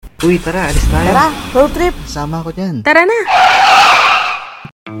Uy, tara, alis tayo. Tara, road trip. Sama ko dyan. Tara na.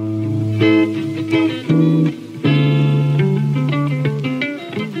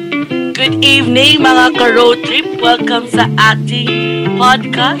 Good evening mga ka-road trip. Welcome sa ating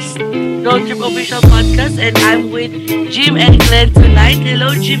podcast, Road Trip Official Podcast. And I'm with Jim and Glenn tonight.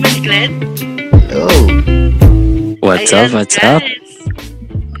 Hello, Jim and Glenn. Hello. What's up?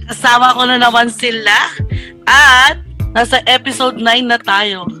 Kasama ko na naman sila. At nasa episode 9 na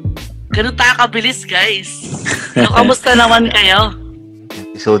tayo. Ganun tayo kabilis, guys. So, kamusta naman kayo?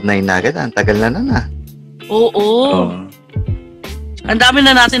 Episode 9 na agad. Ang tagal na na. Oo. Ang dami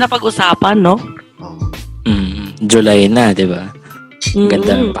na natin na pag-usapan, no? July na, di ba?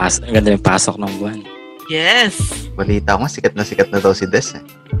 Ganda ng pasok ng buwan. Yes. Balita ko, sikat na daw si Des.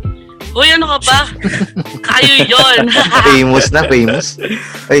 Uy, ano ka ba? Kayo yun. Famous.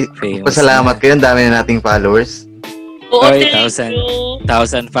 Ay, pasalamat kayo. Ang dami na nating followers. Oo, Oy, thank you.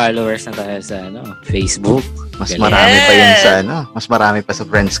 1,000 followers na tayo sa Facebook. Mas marami pa yun sa mas marami pa sa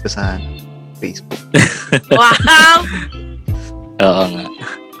friends ko sa Facebook. Wow! Oo nga.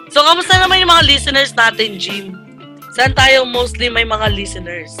 So, kamusta naman yung mga listeners natin, Jim? Saan tayo mostly may mga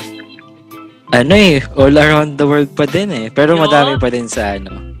listeners? All around the world pa din eh. Pero Yo. madami pa din sa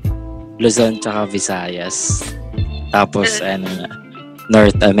Luzon tsaka Visayas. Tapos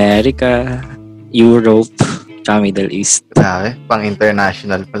North America, Europe, tsaka Middle East. Grabe,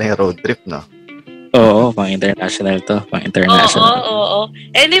 pang-international pala yung road trip, no? Oo, pang-international to. Pang-international. Oo.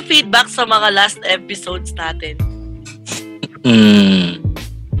 Any feedback sa mga last episodes natin?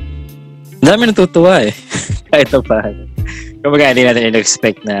 Dami natutuwa eh. Kahit pa. Kumbaga hindi natin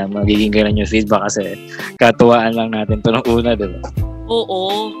in-expect na magiging ganun yung feedback kasi katuwaan lang natin to ng una, di ba?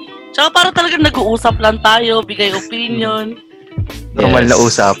 Oo. Tsaka parang talagang nag-uusap lang tayo, bigay opinion. Normal na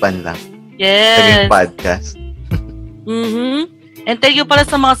usapan lang. Yes. Naging podcast. And thank you pala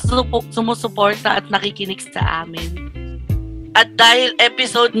sa mga sumusuporta at nakikinig sa amin. At dahil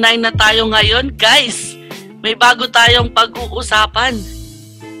episode 9 na tayo ngayon, guys, may bago tayong pag-uusapan.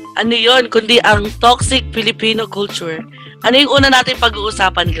 Ano yun? Kundi ang toxic Filipino culture. Ano yung una natin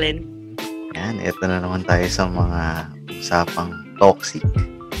pag-uusapan, Glenn? Yan, ito na naman tayo sa mga usapang toxic.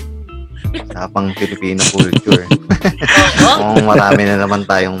 Usapang Filipino culture. Marami na naman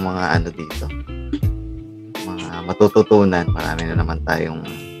tayong mga dito. Mga matututunan. Marami na naman tayong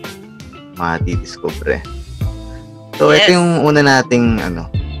matidiscover. So, yes. Ito yung una nating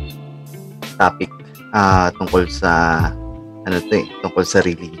topic tungkol sa tungkol sa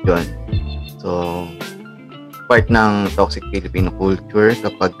religion. So, part ng toxic Filipino culture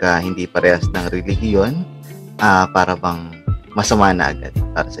kapag hindi parehas ng religion, para bang masama na agad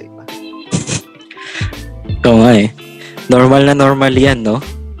para sa iba. Oo nga eh. Normal na normal yan, no?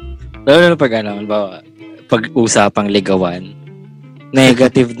 Lalo na pag-usapang ligawan,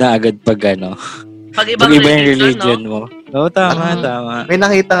 negative na agad pag Pag ibang iba yung religion, mo. Oo, tama. May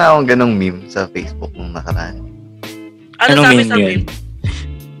nakita nga akong ganong meme sa Facebook nung nakaraan. Ano sabi sa yun? meme?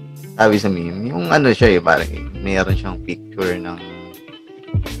 Sabi sa meme, yung siya parang mayroon siyang picture ng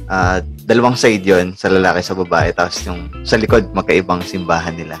dalawang side yon sa lalaki sa babae, tapos yung sa likod magkaibang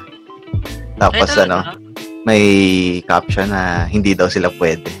simbahan nila. Tapos may caption na hindi daw sila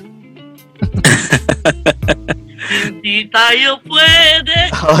pwede. Hindi tayo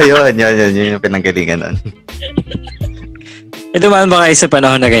pwede. Yun yung pinanggalingan nun. Ito man ba kayo sa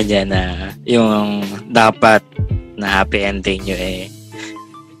panahon na ganyan na yung dapat na happy ending nyo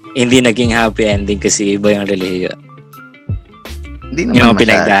hindi naging happy ending kasi iba yung relihiyon? Hindi naman yung masyado.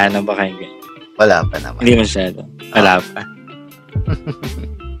 pinagdaanan ba kayo ganyan? Wala pa naman. Hindi masyado. Wala pa.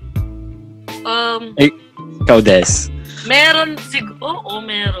 Ikaw, Des. Meron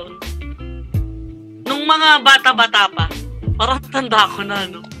meron. Nung mga bata-bata pa, parang tanda ko na,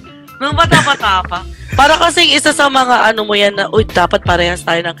 Nung bata-bata pa, para kasing isa sa mga mo yan na, dapat parehas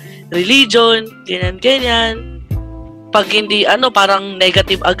tayo ng religion, ganyan. Pag hindi, parang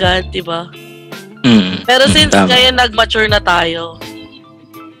negative agad, diba? Pero since ngayon nag-mature na tayo,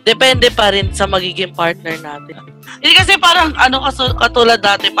 depende pa rin sa magiging partner natin. Hindi kasi parang, katulad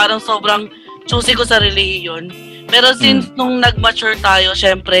dati, parang sobrang choosy ko sa relihiyon. Pero since nung nag-mature tayo,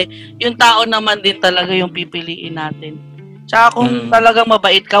 syempre, yung tao naman din talaga yung pipiliin natin. Tsaka kung talagang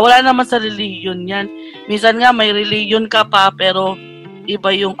mabait ka, wala naman sa relihiyon yan. Minsan nga, may relihiyon ka pa, pero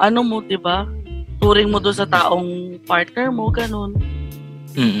iba yung mo, diba? Turing mo doon sa taong partner mo, ganun.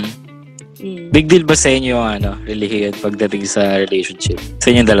 Big deal ba sa inyo yung relihiyon pagdating sa relationship?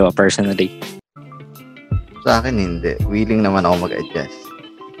 Sa inyong dalawa, personally? Sa akin, hindi. Willing naman ako mag-adjust.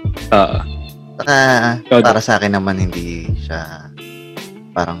 Oo. Saka, para sa akin naman, hindi siya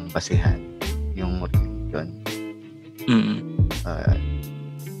parang basihan yung religion.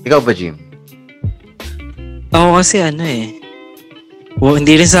 Ikaw ba, Jim? Ako kasi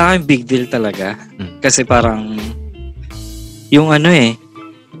hindi rin sa akin big deal talaga. Kasi parang, yung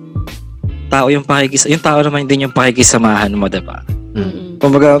tao yung tao naman din yung pakikisamahan mo, diba?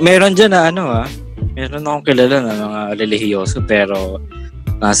 Kumbaga, meron dyan na meron akong kilala na mga relihiyoso pero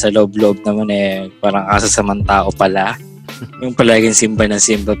nasa loob-loob naman parang kasasamang tao pala. Yung palaging simba ng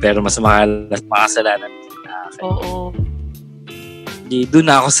simba pero mas makasalanan na akin. Oo. Doon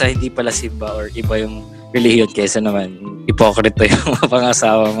na ako sa hindi pala simba or iba yung relihiyon kaysa naman hipokrito yung mga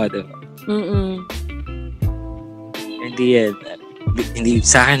pangasawa mo, diba? Hindi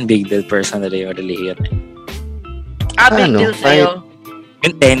sa akin big deal personally yung relihiyon. Big deal sa'yo?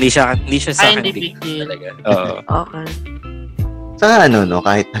 Hindi siya sa akin hindi big big deal talaga. Oo. Okay. Sa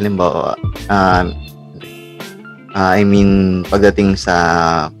kahit halimbawa, pagdating sa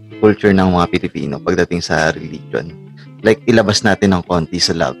culture ng mga Pilipino, pagdating sa religion, like ilabas natin ng konti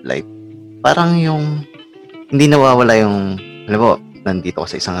sa love life. Parang yung hindi nawawala yung, halimbawa, nandito ka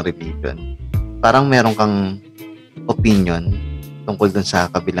sa isang religion. Parang meron kang opinion tungkol dun sa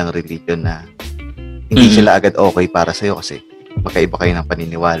kabilang religion na hindi sila agad okay para sa'yo kasi magkaiba kayo ng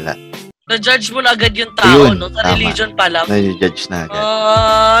paniniwala. Na-judge mo na agad yung tao, Yun, no? Sa religion pa lang. Na-judge na agad.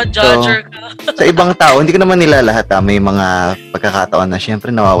 Judger ka. Sa ibang tao, hindi ko naman nila lahat may mga pagkakataon na syempre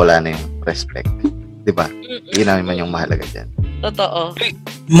nawawala na yung respect. Diba? Hindi naman yung mahalaga dyan. Totoo.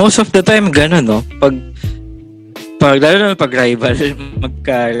 Most of the time, gano'n, no? Lalo na pag rival,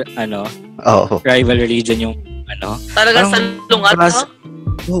 rival religion yung Talagang salungat, no?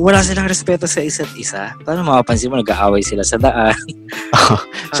 Wala silang respeto sa isa't isa. Paano mapapansin mo, nag-aaway sila sa daan.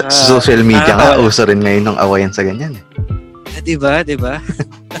 Sa social media nga, uso rin ngayon ng awayan sa ganyan. Diba?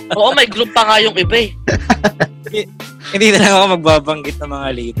 Oo, may group pa nga yung iba Hindi na lang ako magbabanggit ng mga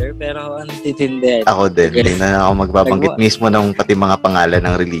leader, pero ang titindi. Ako din, hindi na ako magbabanggit mismo ng pati mga pangalan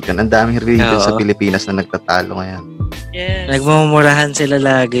ng religion. Ang daming religion sa Pilipinas na nagtatalo ngayon. Yes. Nagmumurahan sila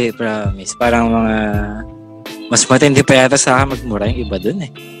lagi, promise. Parang mga mas matindi pa yata sa akin magmura yung iba dun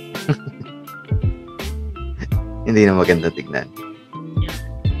Hindi na maganda tignan.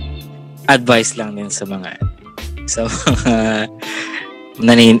 Advice lang din sa mga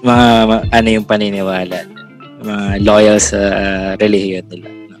yung paniniwala, mga loyal sa relihiyon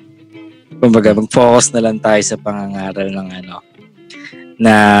nila. Kumbaga, mag-focus na lang tayo sa pangangaral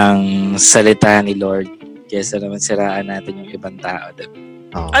ng salita ni Lord kaysa naman siraan natin yung ibang tao.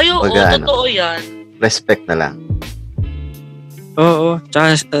 Totoo yan. Respect na lang. Oo.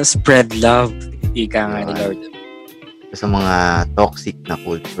 Tsaka spread love. Ika nga ni Lord. Sa mga toxic na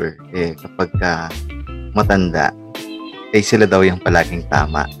culture, kapag matanda, sila daw yung palaging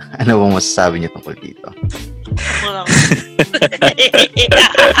tama. Ano bang masasabi niyo tungkol dito?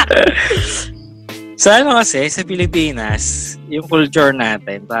 Kasi, sa Pilipinas, yung culture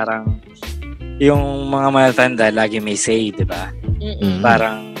natin, parang yung mga matanda lagi may say, di ba?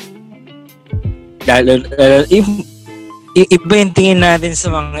 Parang iba yung tingin natin sa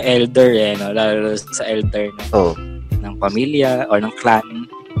mga elder lalo sa elder ng pamilya or ng clan.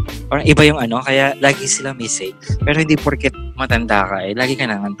 Parang iba yung kaya lagi sila may say. Pero hindi porket matanda ka, lagi ka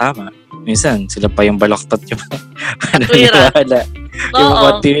nang tama. Minsan, sila pa yung baloktot yung naniniwala. Yung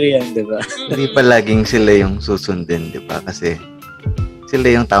material, di ba? Hindi pa laging sila yung susundin, di ba? Kasi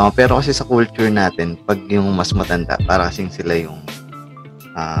sila yung tama. Pero kasi sa culture natin, pag yung mas matanda, para kasing sila yung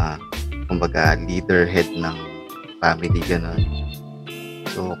kumbaga, leader, head ng family, gano'n.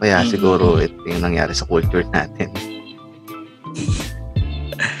 So, kaya siguro ito yung nangyari sa culture natin.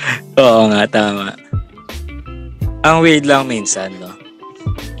 Oo nga, tama. Ang weird lang minsan, no?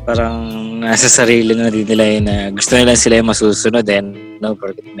 Parang nasa sarili na din nila yun na gusto nila sila yung masusunod no?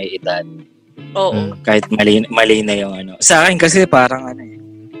 Porque may edad. Oo. Kahit mali na yung Sa akin kasi parang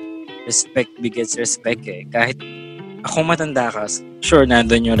respect begets respect Kahit ako matanda ka, sure,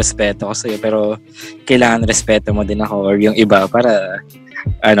 nandun yung respeto ko sa'yo, pero kailangan respeto mo din ako or yung iba para,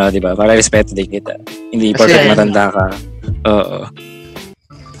 diba, para respeto din kita. Hindi porket matanda ka. Oo.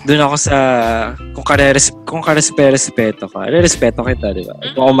 Doon ako sa, kung respeto ka, respeto kita, diba?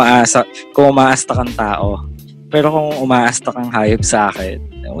 Kung umaasta kang tao, pero kung umaasta kang hayop sa akin,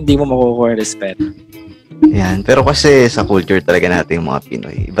 hindi mo makukuha yung respeto. Yan. Pero kasi sa culture talaga natin yung mga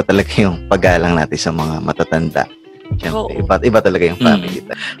Pinoy, iba talaga yung paggalang natin sa mga matatanda. Siyempre, iba talaga yung family.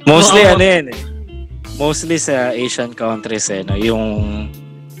 Mostly mostly sa Asian countries yung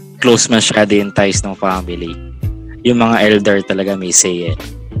close masyado yung ties ng family. Yung mga elder talaga may say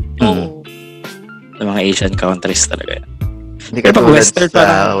sa mga Asian countries talaga. Hindi ka tulad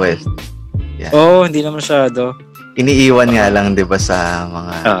sa West. Hindi na masyado. Iniiwan nga lang, di ba, sa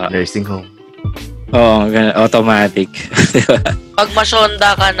mga nursing home. Oo, automatic. Diba? Pag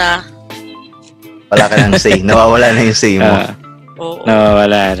masyonda ka na, Wala ka nang say. Nawawala na yung say mo. oo.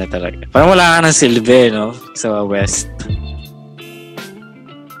 Wala na talaga. Parang wala ka ng silbi, no? Sa West.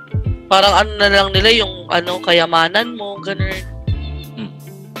 Parang ano na lang nila yung kayamanan mo, ganun.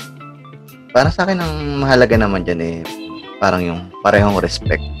 Para sa akin, ang mahalaga naman dyan parang yung parehong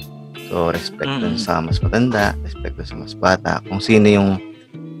respect. So, respect dun sa mas matanda, respect dun sa mas bata. Kung sino yung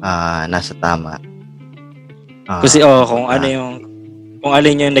nasa tama. Kasi kung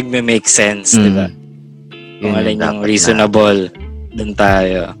alin yung nagme-make sense, di ba? Kung alin yung reasonable, dun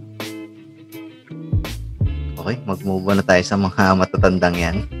tayo. Okay, mag-move on na tayo sa mga matatandang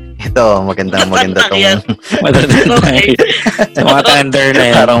yan. Ito, maganda tong Okay. Sa mga tender na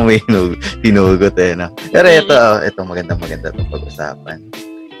yan. parang may tinugot no? Pero ito maganda tong pag-usapan.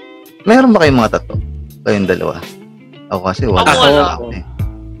 Meron ba kayong mga tattoo? Kayong dalawa? Ako kasi wala. Ako wala.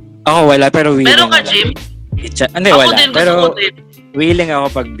 Ako wala, pero willing. Meron ka, Jim? Hindi, Ako wala. din, Pero gusto ko din. willing ako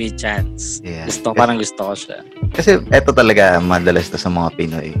pag may chance. Yeah. Parang gusto ko siya. Kasi ito talaga madalas to sa mga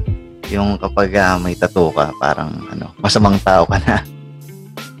Pinoy. Yung kapag may tattoo ka, parang masamang tao ka na.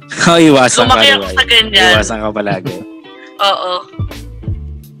 Iwasan ka. Lumaki ako sa ganyan. Iwasan ka palagi. Oo.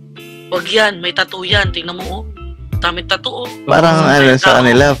 Wag yan, may tattoo yan. Tingnan mo, Daming tattoo, Parang sa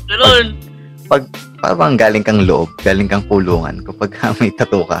kanila, Ganun. parang galing kang loob, galing kang kulungan. Kapag may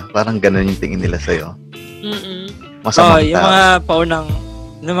tattoo ka, parang ganun yung tingin nila sa'yo. Masamang yung tao.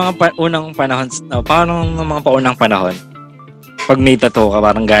 mga unang panahon, parang ng mga paunang panahon, pag may tattoo ka,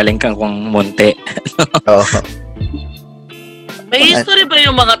 parang galing kang kung munti. Oo. May history ba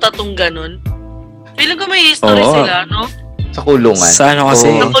yung mga tatong ganun? Feeling ko may history sila, no? Sa kulungan. Sa ano kasi?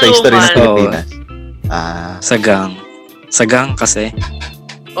 O sa history ng Pilipinas. Sa gang kasi.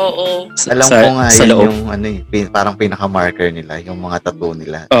 Oo. Alam ko nga yun yung parang pinaka-marker nila, yung mga tattoo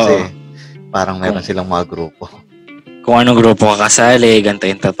nila. Kasi parang meron silang mga grupo. Kung anong grupo ka kasali, ganito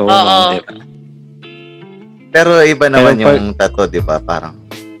yung tattoo mo, diba? Pero iba naman yung tattoo, diba? Parang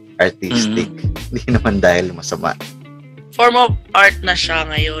artistic. Hindi naman dahil masama. Form of art na siya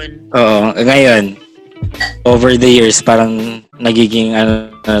ngayon. Oo, ngayon, over the years, parang nagiging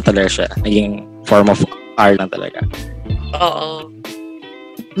talaga siya. Naging form of art na talaga. Oo.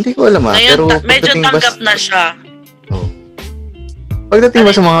 Hindi ko alam ngayon, pero medyo tanggap na siya. Pagdating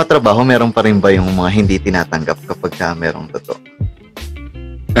ba sa mga trabaho, meron pa rin ba yung mga hindi tinatanggap kapag merong tattoo?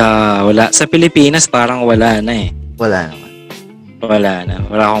 Wala. Sa Pilipinas, parang wala na eh. Wala naman. Wala na.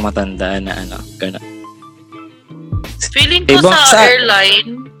 Wala akong matandaan na gano'n. Feeling ko sa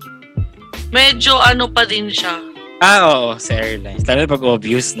airline, medyo pa din siya. Oo, sa airlines. Lalo pag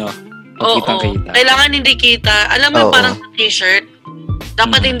obvious, no? Oo. Kitang-kita. Kailangan hindi kita. Alam mo, parang sa t-shirt,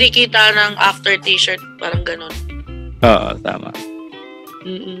 dapat hindi kita ng after t-shirt. Parang ganun. Oo, tama.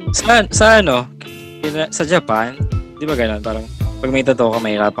 Sa Japan, di ba ganun? Parang pag may tattoo ka,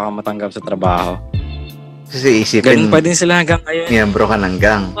 mahirap ka matanggap sa trabaho. Kasi isipin, ganun pa din sila hanggang ngayon. miyembro ka ng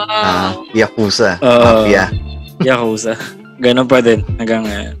gang. Wow. Yakuza. Mafia. Yakuza. Ganun pa din hanggang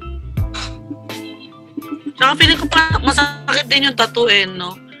ngayon. Tsaka feeling ko masakit din yung tattoo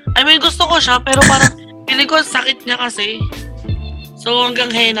no? I mean, gusto ko siya, pero parang feeling ko sakit niya kasi. So, hanggang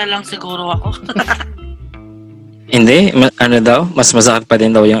henna lang siguro ako. Hindi. Mas masakit pa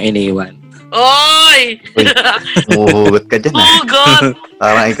din daw yung iniwan. Oy! Umuhugot ka dyan Hugot!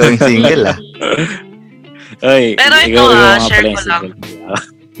 Parang ikaw yung single Oy, pero ito share ko lang.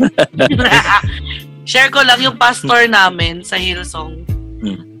 Share ko lang yung pastor namin sa Hillsong.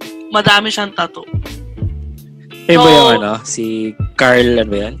 Madami siyang tattoo. Ba yung si Carl,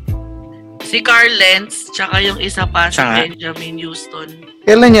 ba yan? Si Carl Lenz, tsaka yung isa pa, si Tsaka? Benjamin Houston.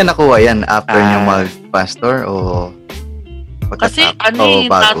 Kailan niya nakuha yan? After niya mag-pastor o Kasi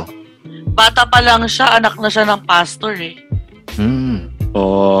bago? Bata pa lang siya, anak na siya ng pastor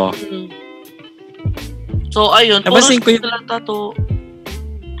Oo. So, ayun, puro Napansin ko silang tattoo.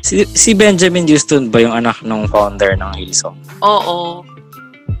 Si Benjamin Houston ba yung anak ng founder ng Hillsong? Oo.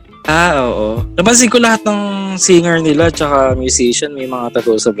 Oo. Napansin ko lahat ng singer nila tsaka musician may mga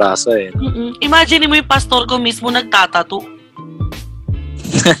tattoo sa braso eh. Imagine mo yung pastor ko mismo nagtatattoo.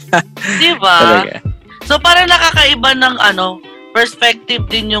 Diba? Talaga. So, parang nakakaiba ng perspective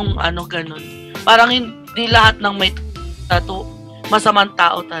din yung ganun. Parang hindi lahat ng may tattoo masamang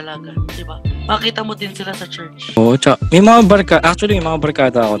tao talaga. Diba? Makita mo din sila sa church. Oo, tsaka may mga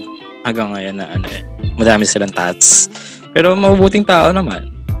barkada ako hanggang ngayon na madami silang tats. Pero mabubuting tao naman.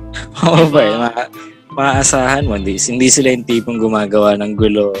 Mababay, maaasahan mo. Hindi sila yung tipong gumagawa ng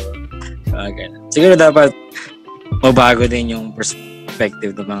gulo. Siguro dapat mabago din yung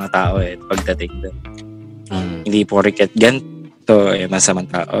perspective ng mga tao pagdating doon. Hindi porket ganito, masamang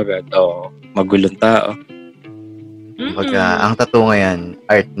tao. magulong tao. Kumbaga, ang tattoo ngayon,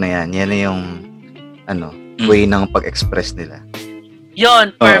 art na yan. Yan na yung way ng pag-express nila.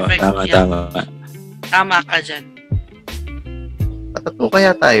 Yon, perfect. Oo, tama. Tama ka dyan. Patattoo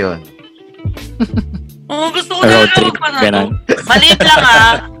kaya tayo. Gusto ko na lang magpatattoo. Maliit lang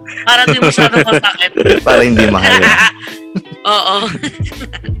para di masyadong masakit. Para hindi mahal. Oo.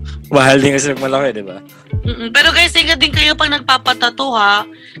 Mahal din kasi malaki, di ba? Pero guys, ingat din kayo pag nagpapatattoo ha.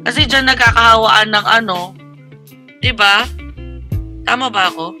 Kasi dyan nagkakahawaan ng di ba? Tama ba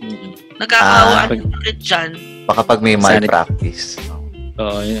ako? Nagkakahawaan ng sakit dyan. Baka pag may malpractice.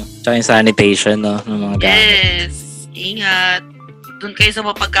 Oo, yun. Tsaka yung sanitation, no? Ng mga gamit. Yes. Ingat. Doon kayo sa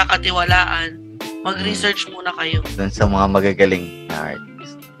mapagkakatiwalaan. Mag-research muna kayo. Doon sa mga magagaling na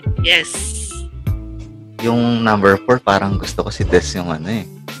artist. Yes. Yung number 4, parang gusto ko si Des yung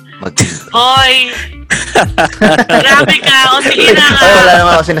Hoy! Grabe ka. O sige na nga. Wala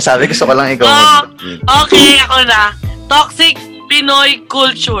naman ako sinasabi. Gusto ko lang ikaw Okay, ako na. Toxic Pinoy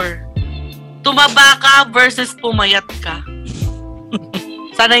culture. Tumaba ka versus pumayat ka.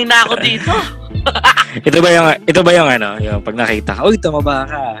 Sanay na ako dito. Ito ba yung yung pag nakita ka, uy, tumaba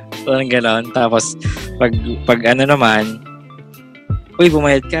ka. Parang gano'n. Tapos, pag naman, uy,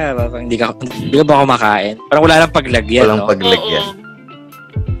 pumayat ka. Parang hindi ka ba kumakain? Parang wala lang paglagyan, Walang paglagyan. Oo.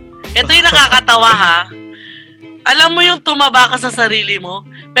 Ito yung nakakatawa ha. Alam mo yung tumaba ka sa sarili mo,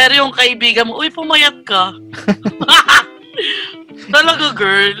 pero yung kaibigan mo, uy, pumayat ka. Talaga,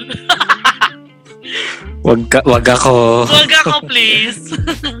 girl. Wag ako. Wag ako, please.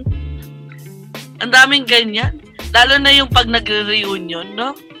 Ang daming ganyan. Lalo na yung pag nagre-reunion,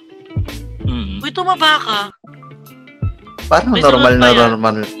 no? Uy, tumaba ka. Parang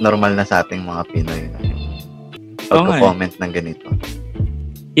normal na sa ating mga Pinoy. Pagko-comment ng ganito.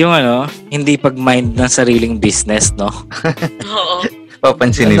 Yung hindi pag-mind ng sariling business, no? Oo.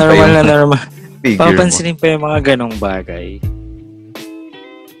 Papansinin pa yung papansinin pa yung mga ganong bagay.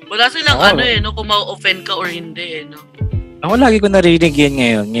 Wala silang no, kung ma-offend ka or hindi, no? Ako lagi ko narinig yan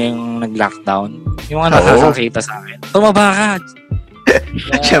ngayon, yung nag-lockdown. Yung mga nakakakita sa akin. Tumaba ka!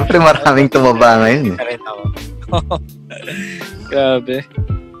 Siyempre maraming tumaba ngayon. Grabe.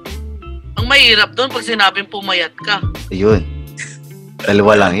 Ang mahirap doon pag sinabing pumayat ka. Ayun.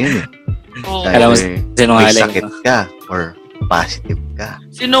 Dalawa lang yun eh. Alam mo, may sakit ka or positive ka.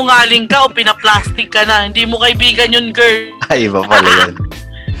 Sinungaling ka o pinaplastic ka na. Hindi mo kaibigan yun, girl. Ay, iba pala yun.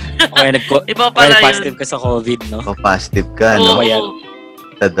 Iba pala yun. Positive ka sa COVID, no? O positive ka, no?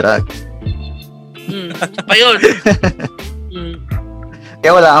 Sa drugs. Pa yun.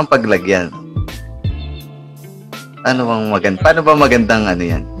 Kaya wala kang paglagyan. Paano ba magandang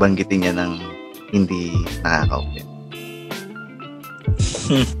yan? Banggitin niya ng hindi nakaka-open.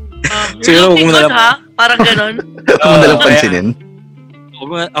 Siguro huwag mo na lang. Parang ganon. Huwag mo na lang pansinin.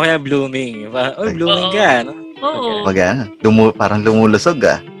 Kaya blooming. Blooming ka, no? Oo. Parang lumulusog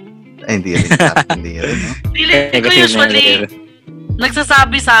Ay, hindi rin. Hindi rin, no? Hindi ko usually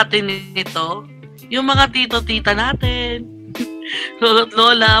nagsasabi sa atin ito, yung mga tito-tita natin, lolo't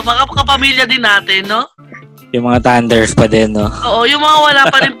lola, mga kapamilya din natin, no? Yung mga thunders pa din, no? Oo, yung mga wala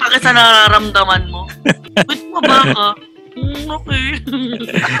pa rin pake sa nararamdaman mo. Wait mo ba ka? Okay.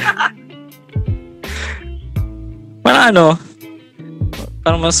 Parang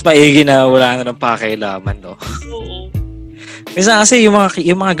mas maigi na wala na ng pakialaman, no? Oo. Minsan kasi yung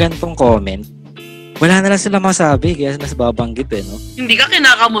mga gantong comment, wala na lang sila masabi kaya nas babanggit no? Hindi ka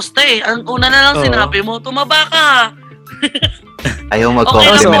kinakamusta Ang una na lang sinabi mo, tumaba ka. Ayaw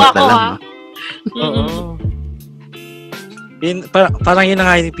mag-compliment na lang. Oo. Parang yun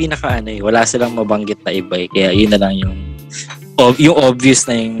na nga yung pinaka wala silang mabanggit na iba kaya yun na lang yung obvious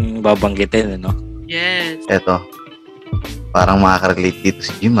na yung babanggitin, no? Yes. Eto, parang makaka-relate dito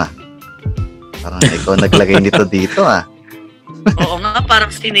si Jim, Parang ikaw naglagay nito dito, Oo nga, parang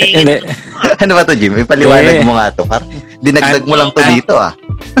siningin. Ano ba to, Jim? Ipaliwanag mo nga to. Parang dinagdag mo lang to dito,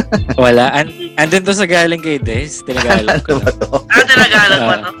 Wala. Andun to sa galing kay Des. Tinagalag ko. Ano ba to? Tinagalag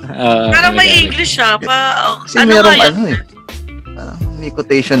ba to? Parang may English siya. Kasi merong may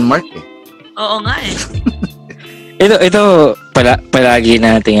quotation mark Oo nga Ito palagi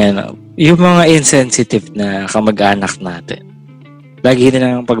natin yung mga insensitive na kamag-anak natin. Lagi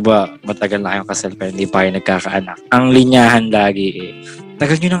nilang matagal na kayong kasal pero hindi pa kayo nagkakaanak. Ang linyahan lagi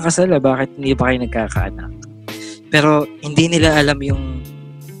tagal nyo ng kasal bakit hindi pa kayo nagkakaanak? Pero hindi nila alam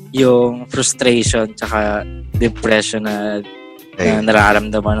yung frustration tsaka depression na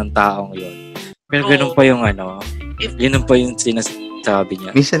nararamdaman ng taong yun. Pero ganun pa yung ganun pa yung sinasabi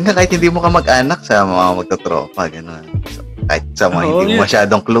niya. Minsan nga kahit hindi mo ka mag-anak sa mga magtotropa, gano'n. So, kahit sa mga hindi mo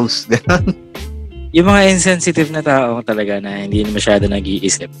masyadong close, gano'n. Yung mga insensitive na tao talaga na hindi na masyado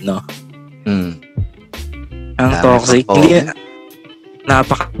nag-iisip, no? Ang Dami toxic. pang Hindi,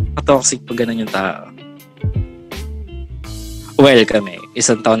 napaka-toxic pag ganun yung tao. Well, kami.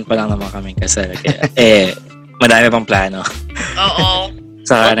 1 taon pa lang naman kami kasal. Kaya, madami pang plano. Oo.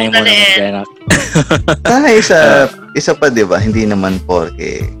 Saka na yung muna mag-anak. Isa pa, di ba? Hindi naman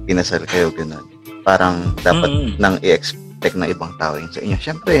porke kinasal kayo ganun. Parang dapat nang i-expect ng ibang tao yun sa inyo.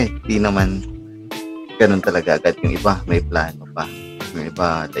 Siyempre, di naman ganun talaga agad. Yung iba, may plano pa. Yung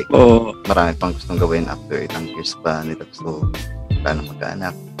iba, like, marami pang gustong gawin after ilang years pa nila gusto plano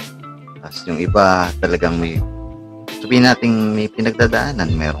mag-anak. Tapos yung iba, talagang sabihin natin may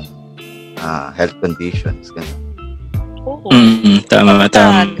pinagdadaanan, merong health conditions, gano'n. Oo. Tama.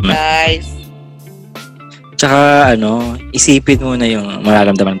 Guys. Tsaka, isipin mo na yung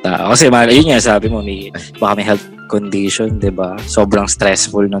mararamdaman ng tao. Kasi, yun nga, sabi mo, baka may health condition, di ba? Sobrang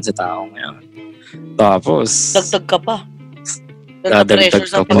stressful nun sa tao ngayon. Tapos, Dagdag ka pa. Dadagdag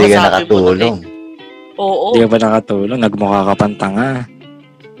ka pa. Hindi ka nakatulong. Oo. Hindi ka pa nakatulong. Nagmukha ka pang tanga.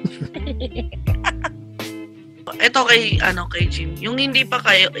 Ito kay Jim, yung hindi pa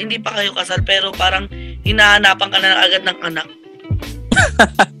kayo kasal pero parang hinahanapan ka na agad ng anak.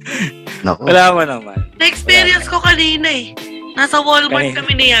 Naku. Wala mo naman. Na-experience ko kanina eh. Nasa Walmart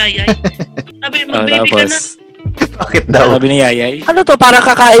kami ni Yayay. Sabi, mag-baby ka na. Bakit daw? Sabi ni Yayay. Ano to? Parang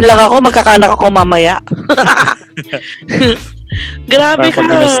kakain lang ako, magkakanak ako mamaya. Grabe ka.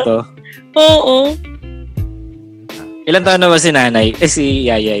 Oo. Ilan taon na ba si nanay? Si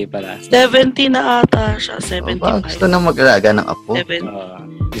Yayay pala. 70 na ata siya. 75. Gusto na mag-alaga ng apo.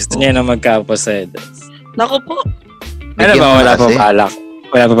 Gusto niya na magkapos eh. Naku po. Ano ba? Wala pa balak?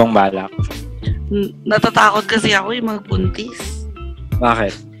 Wala pa bang balak? Natatakot kasi ako yung magbuntis.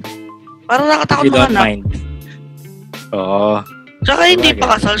 Bakit? Parang nakatakot You don't anak. mind? Oo. Tsaka hindi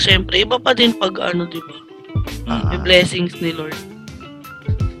pa kasal, syempre. Iba pa din pag di ba? May blessings ni Lord.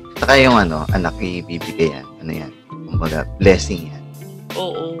 Saka yung anak ibibigay yan. Ano yan? Kumbaga, blessing yan.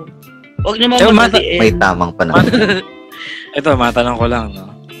 Oo. Huwag niyo mamadaliin. May tamang panahon. Ito, matanong ko lang, no?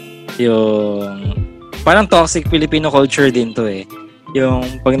 Yung, parang toxic Filipino culture din to eh. Yung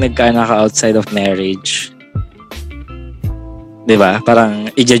pag nagkaanak ka outside of marriage. Diba? Parang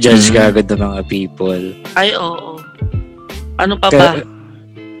i-judge ka agad ng mga people. Ay, oo. Ano pa ba?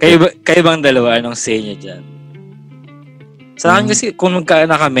 Kayo bang dalawa, anong say niyo dyan? Sa akin kasi, kung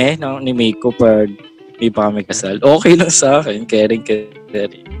magkaanak kami ni Miko pag hindi pa kami kasal, okay lang sa akin. Caring.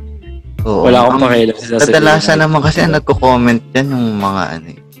 Oo. Wala akong pakialam sa sasabihin. Kadalasan naman kasi nagko-comment yan yung mga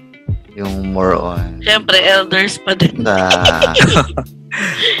yung more on. Siyempre, elders pa din.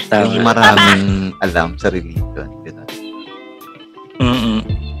 Yung maraming alam sa religion. Diba?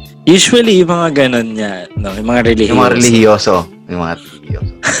 Usually, yung mga ganun niya, no? Yung mga religyoso.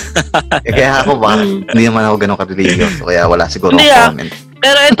 Kaya ako hindi naman ako ganun ka-religyoso. Kaya wala siguro comment.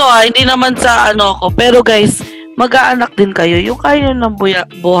 Pero ito hindi naman sa ko. Pero guys, mag-aanak din kayo. Yung kayo nang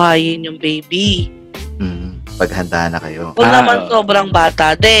buhayin yung baby. Paghanda na kayo. Kung naman sobrang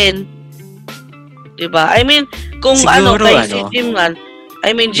bata din. Diba? I mean, kung siguro, si Jim nga,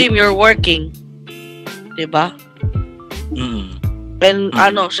 Jim, you're working. Diba? And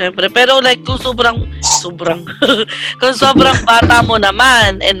syempre. Pero like, kung sobrang kung sobrang bata mo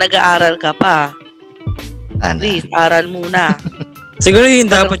naman and nag-aaral ka pa, please, aral muna. Siguro yun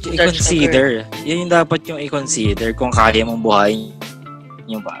dapat yung i-consider. Yun yung dapat yung i-consider kung kaya mong buhayin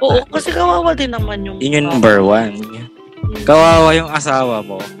yung bata. Oo, kasi kawawa din naman yung... Yun yung number 1. Kawawa yung asawa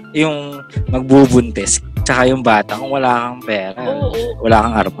mo, yung magbubuntis, tsaka yung bata kung wala kang pera, wala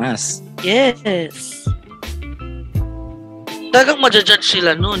kang armas. Yes. Talagang ma-judge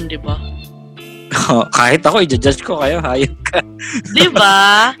sila nun, di ba? Kahit ako, i-judge ko kayo, hayop ka. Di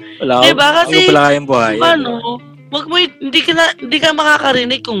ba? Diba? Kasi, wala kayong buhay. hindi ka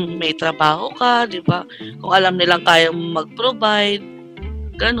makakarinig kung may trabaho ka, di ba? Kung alam nilang kaya mag-provide,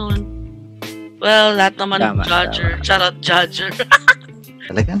 ganun. Well, lahat naman judger. Charot judger.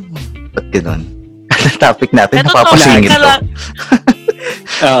 Talagang, ba't ganun? Topic natin, Ito napapasingit to.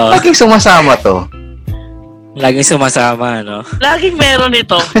 Laging sumasama to. Laging sumasama, no? Laging meron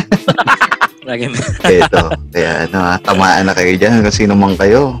ito. Ito. Kaya tamaan na kayo dyan kung sino man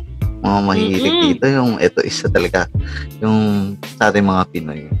kayo. Mga mahilig dito. Ito isa talaga. Yung sa ating mga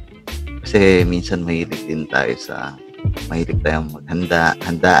Pinoy. Kasi minsan mahilig din tayo mahilig tayong maghanda,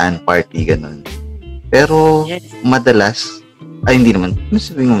 handaan, party, ganun. Pero madalas, hindi naman,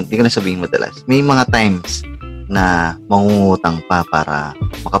 hindi ko na sabihin madalas. May mga times na mangungutang pa para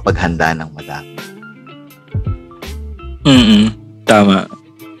makapaghanda ng madami. Tama.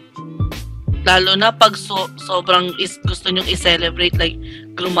 Lalo na pag sobrang gusto nyong i-celebrate, like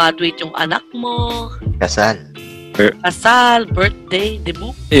graduate yung anak mo. Kasal. Kasal, birthday,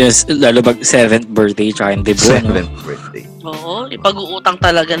 debut. Yes, lalo pag 7th birthday tsaka yung debut, no? 7th birthday. Oo, ipag-uutang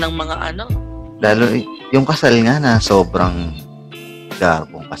talaga ng mga ano. Lalo, yung kasal nga na sobrang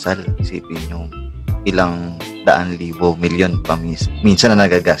garbong kasal. Isipin yung ilang daan libo, milyon pa minsan na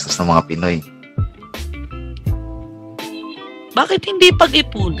nagagastos ng mga Pinoy. Bakit hindi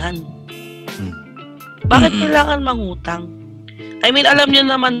pag-ipunan? Bakit kailangan mangutang? I mean, alam nyo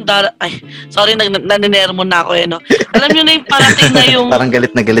naman, sorry, naninermo na ako no? Alam nyo na yung parating na yung... Parang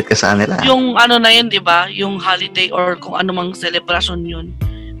galit na galit ka sa kanila. Yung ano na yun, di ba? Yung holiday or kung anumang celebration yun.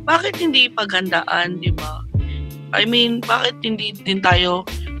 Bakit hindi paghandaan, di ba? I mean, bakit hindi din tayo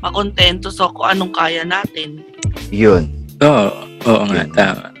makontento sa kung anong kaya natin? Yun. Oo nga,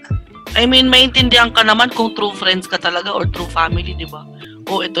 tama. I mean, maintindihan ka naman kung true friends ka talaga or true family, di ba?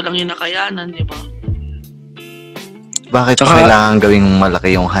 O ito lang yung nakayanan, di ba? Bakit kailangan gawing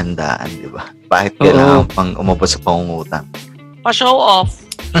malaki yung handaan, di ba? Bakit kailangan pang umabot sa pangungutang? Pa-show off.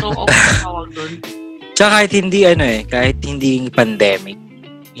 Show off ang tawag doon. Tsaka kahit hindi pandemic,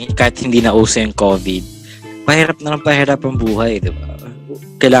 kahit hindi na uso yung COVID, pahirap ang buhay, di ba?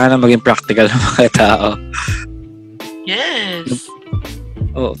 Kailangan na maging practical ng mga tao. Yes.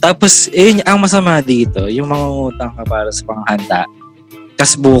 Tapos, ang masama dito, yung mangungutang ka para sa panghanda,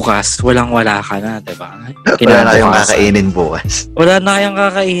 tas bukas, walang-wala ka na, diba? Wala na kayong kakainin bukas. Wala na kayong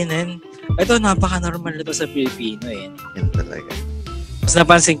kakainin. Ito, napaka-normal nito sa Pilipino eh. Yan talaga. Mas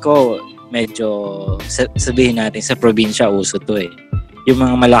napansin ko, medyo, sabihin natin, sa probinsya, uso to eh. Yung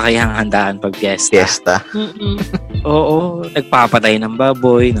mga malakihang handaan pag fiesta. Fiesta? Oo, nagpapatay ng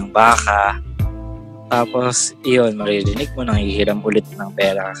baboy, ng baka. Tapos, maririnig mo, nanghihiram ulit ng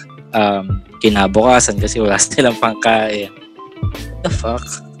pera. Kinabukasan kasi wala silang pangkain. What the fuck?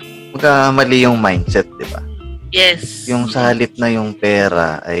 Mali yung mindset, di ba? Yes. Yung sa halip na yung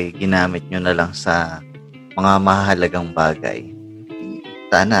pera ay ginamit nyo na lang sa mga mahalagang bagay.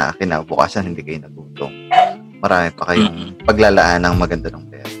 Sana kinabukasan hindi kayo nagutom. Marami pa kayong paglalaan ng maganda ng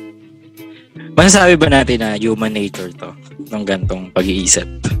pera. Masasabi ba natin na human nature to? Ng gantong pag-iisip?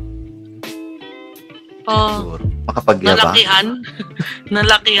 Siguro. Makapagyabang.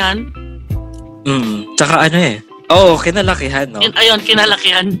 Nalakihan. Tsaka kinalakihan, no?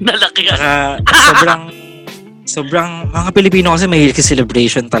 Kinalakihan. Nalakihan. Sobrang, mga Pilipino kasi mahilig sa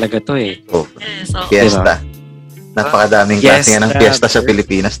celebration talaga to eh. Yes, Fiesta. Diba? Napakadaming klase nga ng fiesta sa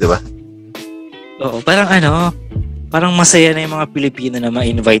Pilipinas, di ba? Oo, parang masaya na yung mga Pilipino na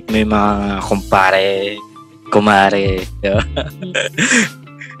ma-invite mo yung mga kumpare, kumare, di ba?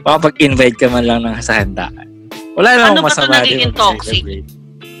 Makapag-invite ka man lang sa handaan. Wala namang masama. Ano ba ito nagiging toxic?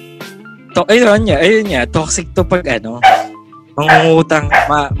 Ayun niya, toxic to pag mangungutang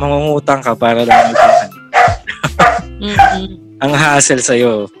ka para lang ang hassle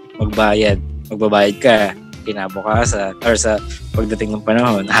sa'yo, magbabayad ka, kinabukasan, or sa pagdating ng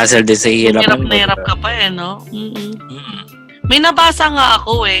panahon, hassle din sa hihirapan mo. Hirap ka pa no? May nabasa nga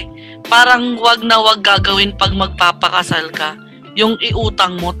ako parang wag na wag gagawin pag magpapakasal ka, yung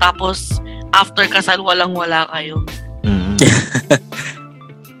iutang mo, tapos after kasal, walang-wala kayo.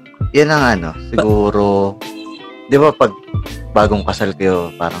 Yan ang siguro, di ba pag bagong kasal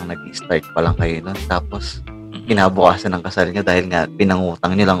kayo, parang nag-start pa lang kayo nun, tapos kinabukasan ng kasal nyo dahil nga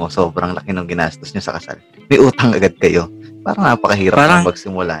pinangutang nyo lang o sobrang laki ng ginastos nyo sa kasal. May utang agad kayo. Parang napakahirap na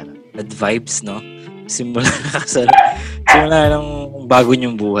magsimula na. Bad vibes, no? Simula na kasal. Simula ng bago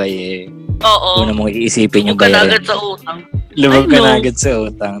nyong buhay Oo. Una mong iisipin yung bayarin. Lubog ka na agad sa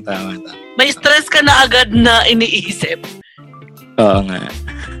utang. Tama. May stress ka na agad na iniisip. Oo nga.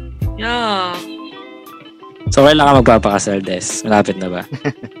 Yeah. So, kailan ka magpapakasal, Des? Malapit na ba?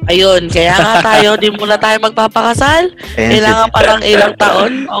 Ayun, kaya nga tayo, di muna tayo magpapakasal. Kailangan pa lang ilang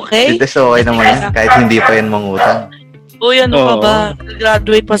taon, okay? Des, okay naman yan, kahit hindi pa yan mangutang. Uy, ano pa ba?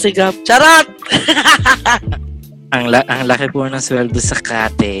 Graduate pa si Gab. Charot! ang laki po ng sweldo sa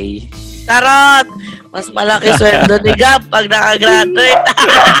Katay. Charot! Mas malaki sweldo ni Gab pag nakagraduate.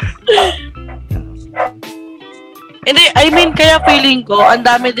 Hindi, I mean, kaya feeling ko, ang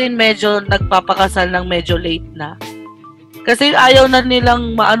dami din medyo nagpapakasal ng medyo late na. Kasi ayaw na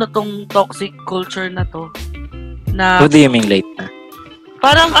nilang tong toxic culture na to. Na, What do you mean late na?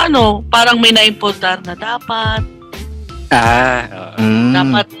 Parang may naimpultar na dapat.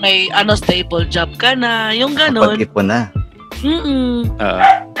 Dapat may stable job ka na. Yung ganon. Pag-ipon na.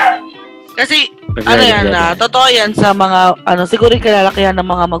 Kasi, totoo yan sa mga, siguro yung kalalakihan ng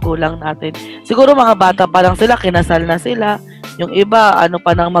mga magulang natin. Siguro mga bata pa lang sila, kinasal na sila. Yung iba,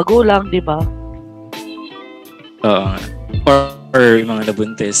 pa ng magulang, di ba? Oo. Or yung mga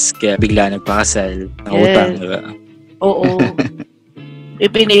nabuntis, kaya bigla nagpakasal ng utang, di ba? Oo.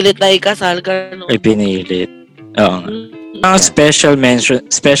 Ipinilit na ikasal, gano'n. Ipinilit. Oo nga. Ang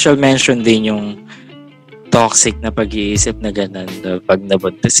special mention din yung toxic na pag-iisip na ganun na pag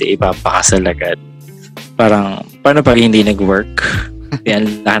nabuntis ipapakasal agad. Parang, paano pag hindi nag-work?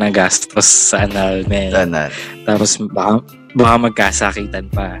 Yan lang ng gastos sa anal, men. Tapos baka magkasakitan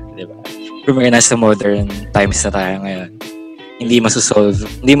pa, di ba? Pero mga nasa modern times na tayo ngayon, hindi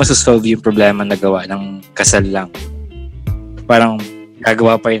masusolve yung problema na gawa ng kasal lang. Parang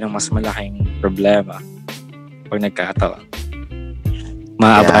gagawa pa yun ng mas malaking problema pag nagkataon.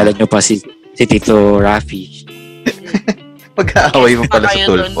 Maaabalan nyo pa si Tito Rafi. Pag-aaway mo pala sa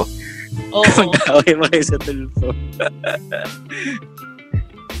tulpo. Oo. Pag-aaway mo kayo sa tulpo.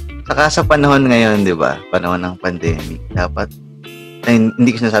 Saka sa panahon ngayon, di ba? Panahon ng pandemic, dapat hindi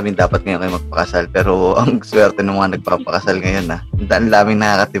ko sinasabing dapat ngayon kayo magpakasal, pero ang swerte ng mga nagpapakasal ngayon ang daming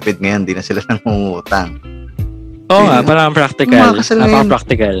nakakatipid ngayon, di na sila nangungutang. Oo nga, parang practical.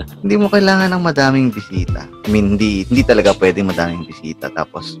 Napaka-practical. Hindi mo kailangan ng madaming bisita. I mean, hindi talaga pwedeng madaming bisita.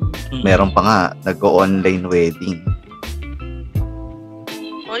 Tapos, meron pa nga, nag-online wedding.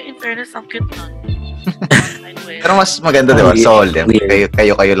 In fairness, ang cute nun. Pero mas maganda, di ba? Solemn.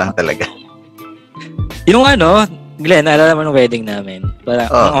 Kayo lang talaga. Yung Glenn, naalala mo ng wedding namin.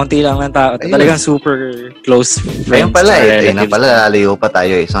 Ang onti lang ng tao. Talagang super close friends. Ayun pala lalayo pa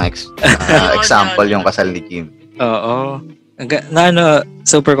tayo. Isang example yung kasal ni Jim. Oo.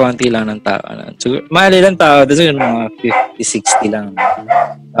 Super konti lang ng tao. Siguro, mahali lang tao. Tapos yun, mga 50, 60 lang.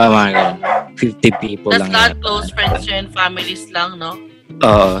 Mga ganun. 50 people lang. That's not close friends and families lang, no?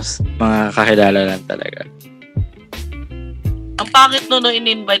 Oo. Mga kakilala lang talaga. Ang pangit no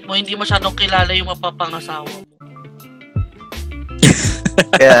in-invite mo, hindi masyadong kilala yung mapapangasawa mo.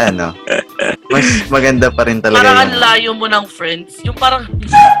 Kaya mas maganda pa rin talaga parang ang layo mo ng friends. Yung parang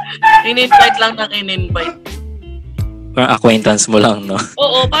in-invite lang ng in-invite. Parang acquaintance mo lang, no?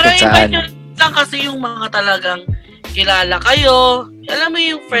 Oo, parang invite nyo lang kasi yung mga talagang kilala kayo. Alam mo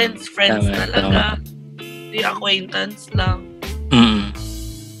yung friends talaga. Hindi acquaintance lang.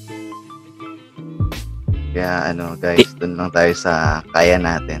 Kaya guys, dun lang tayo sa kaya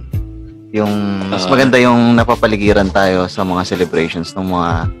natin. Yung mas maganda yung napapaligiran tayo sa mga celebrations ng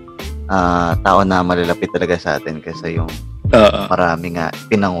mga tao na malalapit talaga sa atin kaysa yung marami nga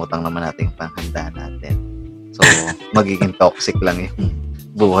pinangutang naman natin yung panghanda natin. So, magiging toxic lang yung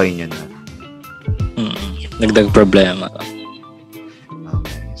buhay nyo na. Nagdag problema.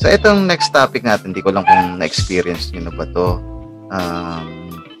 Okay. So, itong next topic natin, hindi ko lang kung na-experience nyo na ba to.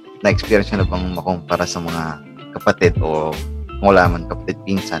 Na-experience nyo na bang makumpara sa mga kapatid o kung wala man kapatid,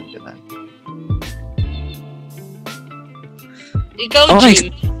 pinsan, gano'n? Ikaw,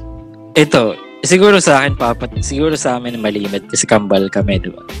 Jim? Ito, siguro sa amin malimit kasi kambal kami, di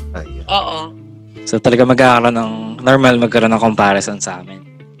ba? Oo. So talaga magkakaroon ng comparison sa amin.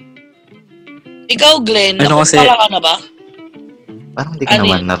 Ikaw, Glenn, nakumpara ka na ba? Parang hindi ka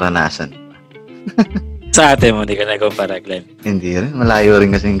naman naranasan. Sa ate mo, hindi ka nakumpara, Glenn? Hindi rin. Malayo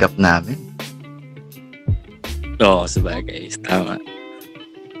rin kasi yung gap namin. Oo, sabagay. Tama.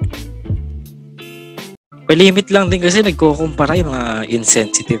 Malimit lang din kasi nagkukumpara yung mga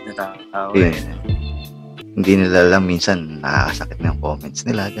insensitive na tao. Yeah. Hindi nila alam minsan nakakasakit na yung comments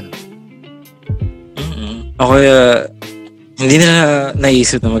nila. Ganun. Ako hindi nila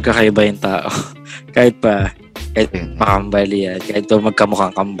naisip na magkakaiba yung tao. kahit makambal yan. Kahit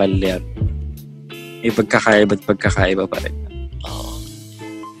magkamukhang kambal yan. May pagkakaiba pa rin. Oo.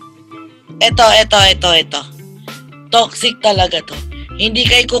 Ito. Toxic talaga to. Hindi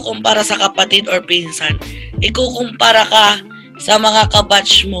ka ikukumpara sa kapatid or pinsan. Ikukumpara ka sa mga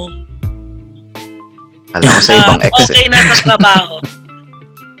kabatch mo. Alam ko sa ibang ex. Okay na sa trabaho.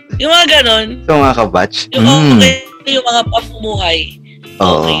 Yung mga ganon. So mga kabatch? Yung okay yung mga pamumuhay.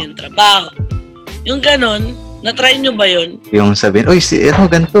 Okay yung trabaho. Yung ganon, na-try nyo ba yun? Yung sabihin, uy,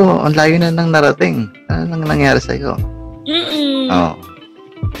 ganito, ang layo na nang narating. Ano nang nangyari sa'yo? Oo.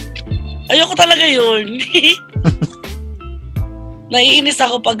 Ayoko talaga yun. Naiinis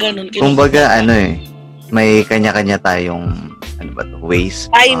ako pag ganun. Kumbaga, may kanya-kanya tayong, ways.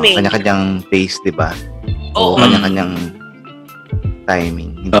 Timing. Kanya-kanyang pace, di ba? Oo. Kanya-kanyang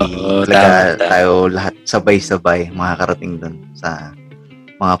timing. Hindi talaga tayo lahat sabay-sabay makakarating dun sa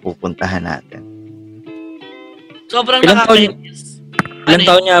mga pupuntahan natin. Sobrang nakakainis. Ilang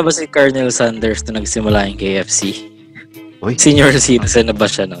taon niya ba si Colonel Sanders na nagsimula yung KFC? Uy. Senior citizen na ba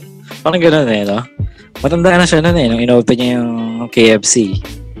siya nun? Parang gano'n no? Matanda na siya nun nung inopen niya yung KFC.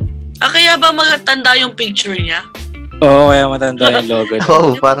 Kaya ba maganda yung picture niya? Oo, kaya matanda yung logo niya.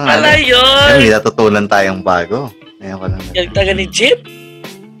 Oo, parang yun. May natutunan tayong bago. Ngayon ko lang. Yung taga ni Chip?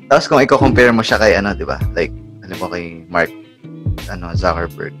 Tapos kung i-compare mo siya kay di ba? Like, alam mo kay Mark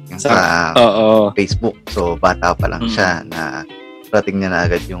Zuckerberg, yung sa Facebook. So, bata pa lang siya na rating niya na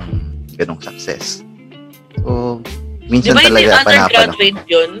agad yung ganong success. So, minsan diba talaga panapala. Di ba hindi undergraduate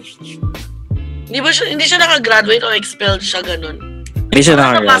yun? Hindi siya nakagraduate o expelled siya ganun? Hindi siya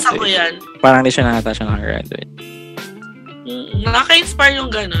nakagraduate. Nabasa ko yan. Parang hindi siya nakagraduate. Nakaka-inspire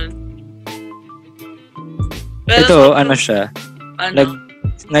yung ganun. Pero ito, siya?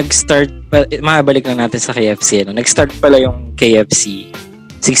 Nag-start, makabalik lang natin sa KFC. Nag-start pala yung KFC.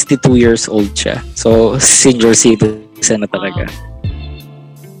 62 years old siya. So, senior citizen na talaga.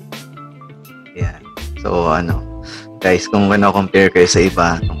 Yeah. So, guys, kung compare kayo sa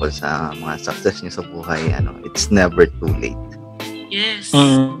iba tungkol sa mga success niyo sa buhay, it's never too late. Yes.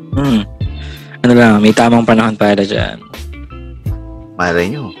 May tamang panahon para dyan.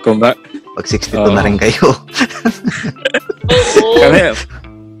 Malay nyo. Pag 62 na rin kayo. Kami,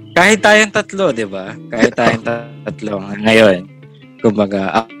 kahit tayong tatlo, di ba? Kahit tayong tatlo ngayon.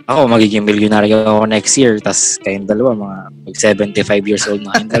 Kumbaga, ako magiging milyonaryo ako next year, tas kayong dalawa, mga 75 years old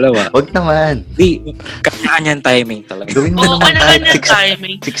na kayong dalawa. Huwag naman. Di, kanya-kanyang timing talaga. Gawin mo naman kanya-kanyang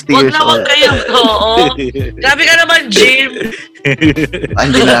timing. 60 years old. Huwag kayo. Oo. Grabe ka naman, Jim.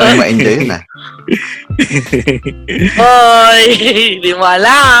 Hindi namin ma-enjoy yun, Hoy, hindi mo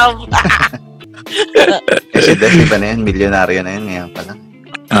alam. Kasi dahil ba na yan, milyonaryo na yun ngayon pala.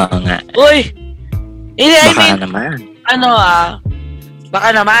 Oo nga. Uy! Baka naman.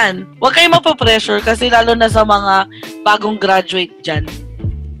 Baka naman. Huwag kayong mapapressure kasi lalo na sa mga bagong graduate dyan.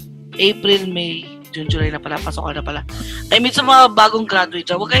 April, May, June, July na pala. Pasok na pala. I mean, sa mga bagong graduate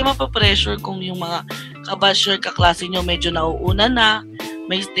dyan, huwag kayong mapapressure kung yung mga kabasher, kaklase nyo medyo nauuna na,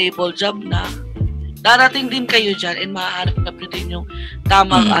 may stable job na. Darating din kayo dyan and mahahanap na din yung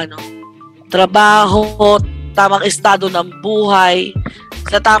tamang trabaho, tamang estado ng buhay,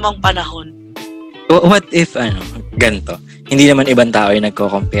 sa tamang panahon. What if, ganito, hindi naman ibang tao yung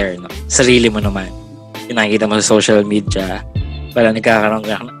nagko-compare, no? Sarili mo naman. Yung nakikita mo sa social media, parang nagkakaroon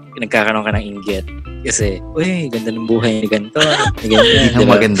ka ng inggit. Kasi, uy, ganda ng buhay ni ganito. Hindi na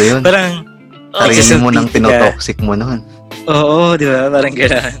maganda yun. Parang, sarili mo nang tinotoxic mo nun. Oo, di ba? Parang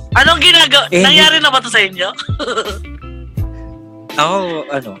gano'n. Anong ginagawa? Nangyari na ba to sa inyo?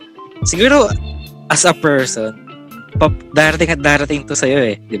 Ako, siguro, as a person, darating at darating to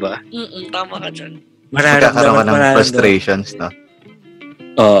sa'yo di ba? Tama ka dyan. Magkakaroon ka ng frustrations, no?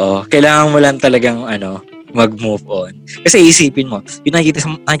 Oo. Kailangan mo lang talagang, mag-move on. Kasi isipin mo, yung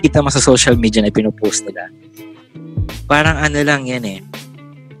nakikita mo sa social media na pinupost nila, parang lang yan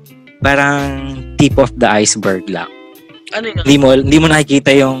parang tip of the iceberg lang. Ano yun? Hindi mo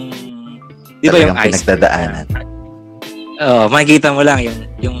nakikita yung, di ba yung iceberg? Pinagdadaanan. Makikita mo lang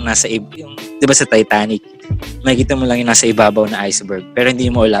yung nasa, yung, di ba sa Titanic, makikita mo lang yung nasa ibabaw na iceberg, pero hindi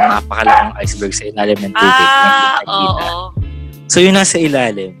mo alam napakalaking iceberg sa ilalim ng tubig. Oo. So yung nasa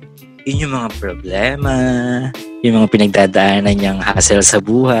ilalim, yun yung mga problema, yung mga pinagdadaanan niyang hassle sa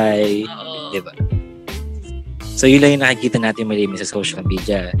buhay, di ba? So yun lang yung nakikita natin malinis sa social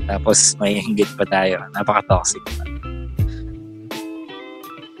media. Tapos may hinggit pa tayo. Napaka-toxic.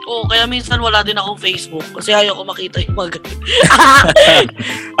 Oo, kaya minsan wala din akong Facebook kasi ayaw ko makita yung mga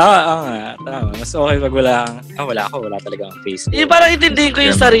Oo nga. Tama. Mas okay pag wala talaga ang Facebook. Parang intindihin ko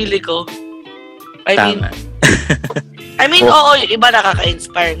yung sarili ko. I mean, oo, iba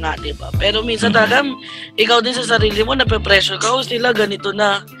nakaka-inspire nga, di ba? Pero minsan talaga, ikaw din sa sarili mo, nape-pressure ka, sila ganito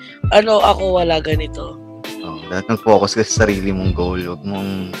na, ako wala ganito. Dapat mag-focus ka sa sarili mong goal. Huwag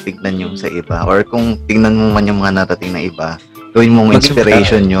mong tignan yung sa iba. Or kung tignan mo man yung mga narating na iba, gawin mong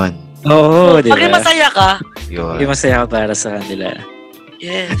inspiration yun. Oo, di ba? Pag masaya ka. Pag masaya ka para sa kanila.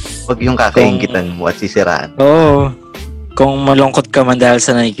 Yes. Huwag yung kakainggitan mo at sisiraan. Oo. Kung malungkot ka man dahil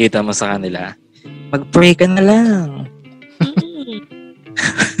sa nakikita mo sa kanila, mag-pray ka na lang.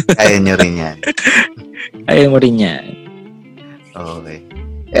 Kaya nyo rin yan. Kaya mo rin yan. Okay.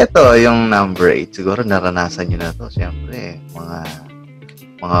 Ito, yung number 8. Siguro naranasan nyo na to. Siyempre,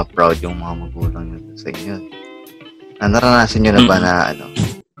 mga proud yung mga magulang nyo sa inyo. Naranasan nyo na ba na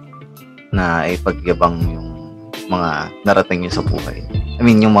na ipagyabang yung mga narating nyo sa buhay? I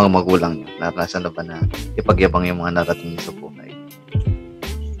mean, yung mga magulang nyo. Naranasan na ba na ipagyabang yung mga narating nyo sa buhay?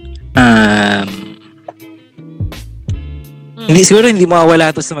 Hindi, siguro hindi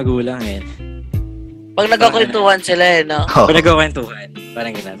mawawala to sa magulang Pag nagkakwentuhan sila no? Pag nagkakwentuhan,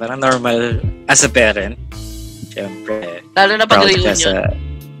 parang gano'n. Parang normal as a parent. Siyempre. Lalo na pag reunion.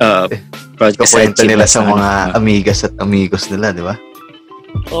 Proud ka sa kwento nila sa mga amigas at amigos nila, di ba?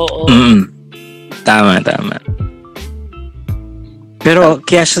 Oo. Tama. Pero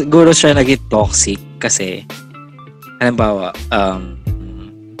kaya siguro siya naging toxic kasi halimbawa,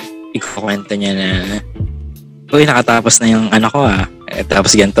 ikukwento niya na uy, nakatapos na yung anak ko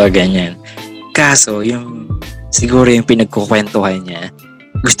tapos ganito, ganyan. Kaso, siguro yung pinagkukwentuhan niya,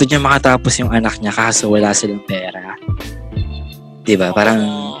 gusto niya makatapos yung anak niya kaso wala silang pera. Diba? Parang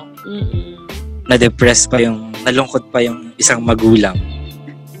na-depress pa nalungkot pa yung isang magulang.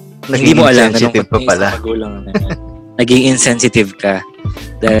 Hindi mo alam, nalungkot pa pala. Isang magulang na naging insensitive ka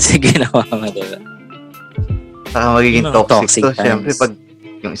dahil sa ginawa mo, diba? Saka magiging toxic to. Siyempre, pag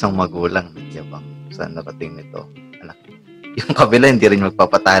yung isang magulang nagyabang sa narating nito, anak, yung kabila hindi rin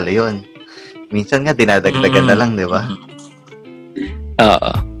magpapatalo yun. Minsan nga, dinadagdagan na lang, di ba?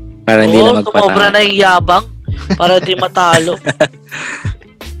 Oo. Para hindi na magpatalo. Sumobra na yung yabang para di matalo.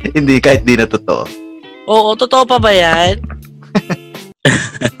 Hindi, kahit di na totoo. Oo, totoo pa ba yan?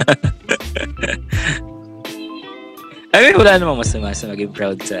 I mean, wala namang masama sa maging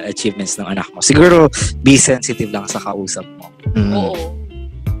proud sa achievements ng anak mo. Siguro, be sensitive lang sa kausap mo. Oo.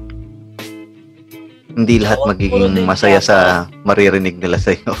 Hindi lahat magiging masaya sa maririnig nila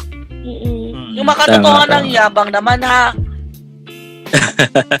sa'yo. Yung makatotohanan ng yabang naman, ha?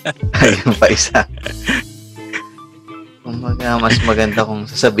 Ayun pa isa. Kumbaga, mas maganda kung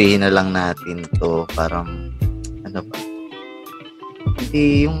sasabihin na lang natin to, parang, ano ba?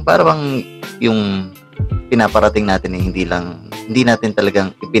 Hindi, yung parang, yung pinaparating natin hindi natin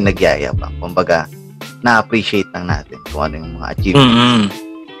talagang ipinagyayabang. Kumbaga, na-appreciate lang natin kung ano yung mga achievements.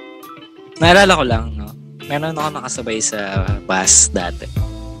 Naalala ko lang, no? Meron ako nakasabay sa bus dati.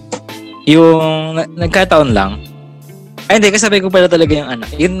 Yung nagkataon lang, ay hindi, kasabay ko pala talaga yung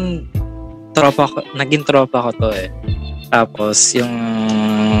anak. Yung naging tropa ko to eh. Tapos, yung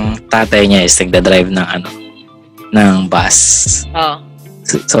tatay niya is nagda-drive ng bus.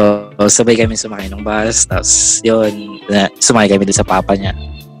 So, sabay kami sumakay ng bus. Tapos, yun, sumakay kami din sa papa niya.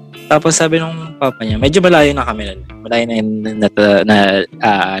 Tapos, sabi nung papa niya, medyo malayo na kami. Malayo na yung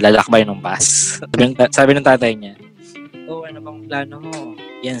lalakbay ng bus. Sabi ng tatay niya, ano bang plano mo?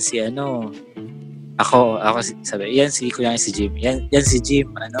 Yan si Ako sabi, yan si Kuya si Jim. Yan si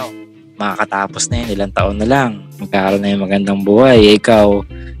Jim, makakatapos na yan, ilang taon na lang. Magkakaroon na yung magandang buhay. Ikaw,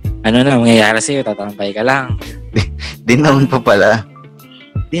 mangyayari sa'yo, tatampay ka lang. Dinaon pa pala.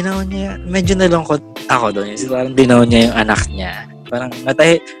 Dinaon niya, medyo nalungkot ako doon. Parang dinaon niya yung anak niya. Parang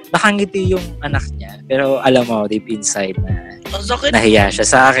nakangiti yung anak niya. Pero alam mo, deep inside na nahiya siya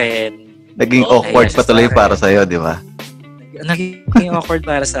sa akin. Naging awkward pa tuloy para sa'yo, di ba? Naging awkward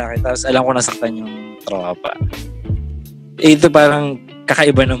para sa akin. Tapos alam ko nasaktan yung tropa. Ito parang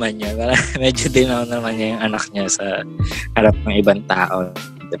kakaiba naman niya. Parang medyo dinaon naman niya yung anak niya sa harap ng ibang tao.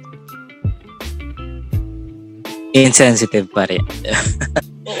 Insensitive pa rin.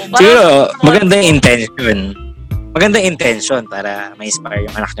 Siguro, magandang intention. Magandang intention para ma-inspire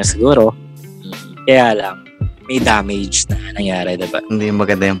yung anak niya siguro. Kaya lang, may damage na nangyari, diba? Hindi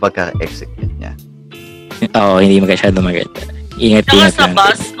maganda yung pagka-execute niya. Oo, hindi masyado maganda. Ingat-ingat lang. Saka sa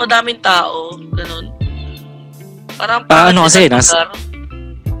bus, din. madaming tao. Ganun. Parang kasi,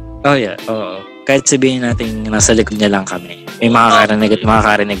 oh yeah, oo. Kahit sabihin natin nasa likod niya lang kami, may makakarinig at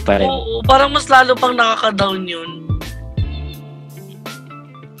makakarinig pa rin. Oo, parang mas lalo pang nakaka-down yun.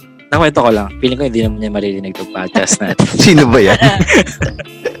 Nakwento ko lang. Feeling ko hindi naman niya maririnig itong podcast natin. Sino ba yan?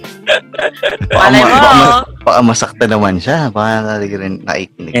 Baka masakta naman siya. Baka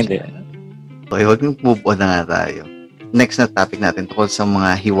nakikinig siya. Okay, huwag move on na nga tayo. Next na topic natin tungkol sa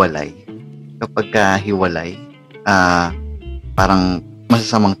mga hiwalay. Kapag hiwalay, parang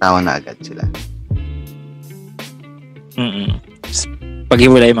masasamang tao na agad sila. Pag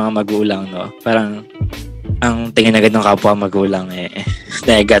hiwalay mga magulang, no? Parang ang tingin agad ng kapwa magulang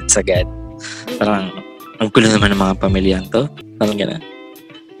negats agad. Parang ang gulo naman ng mga pamilyang to. Parang gano'n.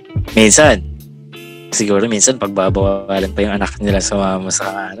 Siguro minsan pagbabawalan pa yung anak nila sumama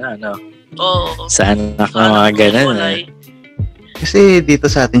sa sa anak ng mga gano'n. Kasi dito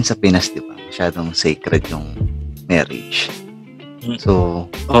sa atin sa Pinas, di ba? Masyadong sacred yung marriage. So,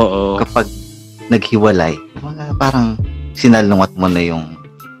 kapag naghiwalay, parang sinalungat mo na yung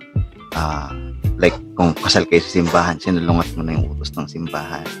like kung kasal kayo sa simbahan, sinalungat mo na yung utos ng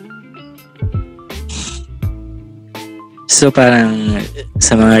simbahan. So parang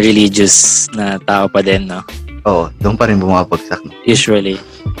sa mga religious na tao pa din, no? Oo, doon pa rin bumabagsak. No? Usually.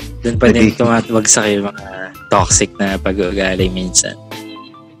 Doon pa din tumabagsak yung mga toxic na pag-uugali minsan.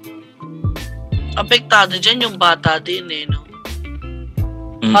 Apektado dyan yung bata din no?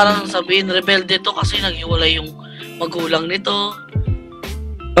 Parang sabihin, rebelde to kasi naghiwalay yung magulang nito.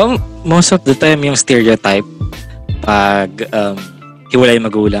 Most of the time, yung stereotype, pag hiwalay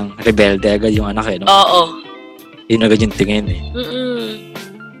magulang, rebelde agad yung anak no? Oo. Yun agad yung tingin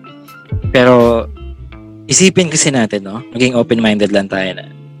Pero, isipin kasi natin, no? Maging open-minded lang tayo na.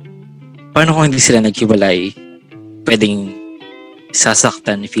 Paano kung hindi sila naghiwalay? pwedeng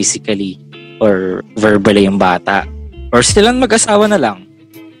sasaktan physically or verbally yung bata. Or silang mag-asawa na lang.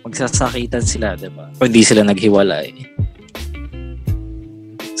 Magsasakitan sila, diba? O hindi sila naghiwalay.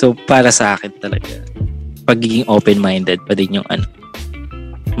 So, para sa akin talaga, pagiging open-minded pa din yung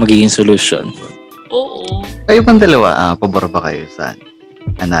magiging solution. Oo. Kayo pang dalawa, pabor ba kayo sa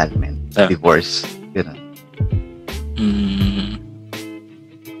annulment, divorce? Gano'n.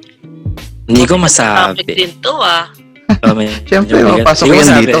 Hindi ko Topic masabi. din to, Siyempre, mapasok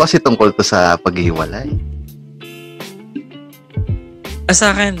yan dito kasi tungkol to sa paghihiwalay.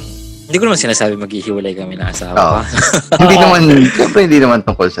 Sa akin, hindi ko naman sinasabi maghihiwalay kami ng asawa. Hindi naman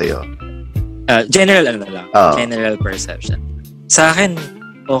tungkol sa'yo. General lang. General perception. Sa akin,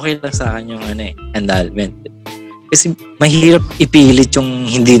 okay lang sa akin yung annulment. Kasi mahirap ipilit yung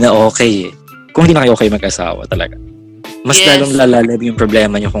hindi na okay eh. Kung hindi na kayo okay mag-asawa talaga. Mas lalong lalalab yung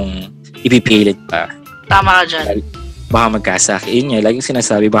problema nyo kung ipipilit pa. Tama ka dyan. Baka magkasakit. Yun nga, laging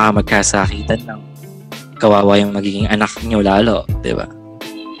sinasabi, baka magkasakitan lang. Kawawa yung magiging anak nyo lalo. Diba?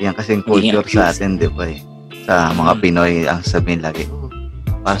 Yan kasi yung culture sa atin, diba eh. Sa mga Pinoy, ang sabihin lagi,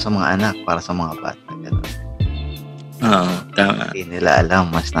 para sa mga anak, para sa mga bata. Ganun. Oo, tama. Hindi nila alam,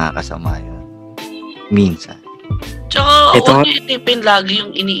 mas nakakasama yun. Minsan. Tsaka, huwag nyo itipin lagi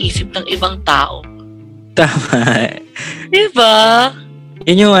yung iniisip ng ibang tao. Tama. Diba?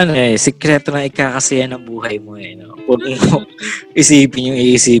 Yun yung sikreto na ikakasaya ng buhay mo eh. No? Huwag mo isipin yung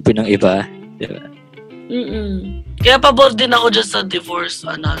iisipin ng iba. Diba? Kaya pabor din ako dyan sa divorce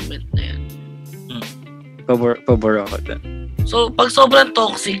annulment na yan. Pabor ako dyan. So, pag sobrang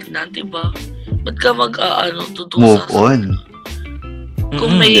toxic na, diba? Ba't ka tutusa? Move on.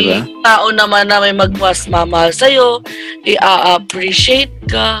 Kung may diba? tao naman na may magmamahal sa'yo, i-appreciate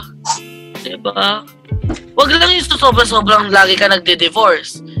ka. Diba? Wag lang yung sobrang lagi ka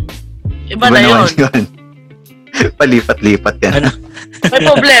nagde-divorce. Iba na yun. Palipat-lipat yan. May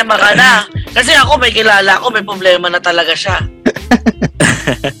problema ka na. Kasi ako, may kilala ako, may problema na talaga siya.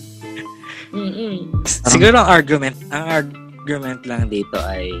 Siguro ang argument lang dito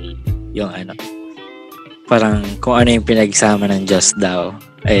ay yung parang kung ano yung pinagsama ng Diyos daw,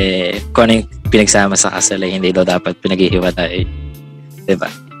 kung ano yung pinagsama sa kasal ay hindi daw dapat pinaghihiwalay. Diba?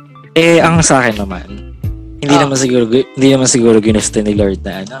 Ang sa akin naman, hindi naman siguro ginusto ni Lord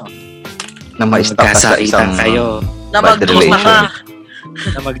na na ma-stop ka sa isang kayo, na magdusa ka.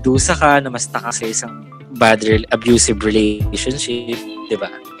 Na magdusa ka, na masta ka sa isang abusive relationship,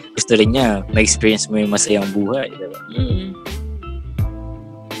 diba? Gusto rin niya, ma-experience mo yung masayang buhay, diba?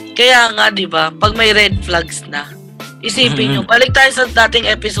 Kaya nga, diba, pag may red flags na, isipin nyo, balik tayo sa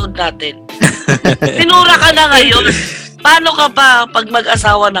dating episode natin. Pinura ka na ngayon. Paano ka pa pag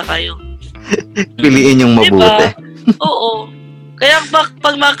mag-asawa na kayo? Piliin yung mabuti. Diba? Oo. Kaya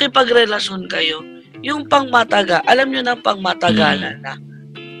pag makipagrelasyon kayo, yung pangmataga, alam nyo na pangmatagalan na.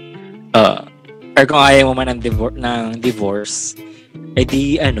 Or kung ayaw mo man ng divorce,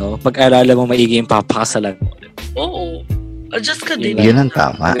 edi pag-aralan mo maigi yung papakasalan mo. Oo. Adjust ka din. Yun ang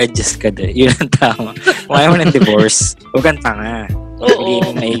tama. Adjust ka din. Yun ang tama. Kung ayaw mo ng divorce, huwag kang tanga. Oo. Hindi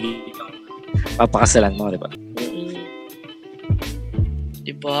mo maigi yung papakasalan mo, diba?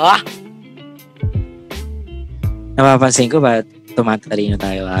 Diba? Napapansin ko ba tumatalino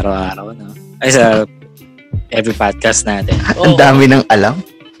tayo araw-araw, no? Ay, sa every podcast natin. Ang dami ng alam.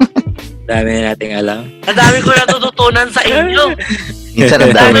 Dami na nating alam. Ang dami ko natututunan sa inyo. Minsan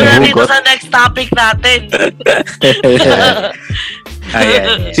ang dami ng dito hugot. sa next topic natin.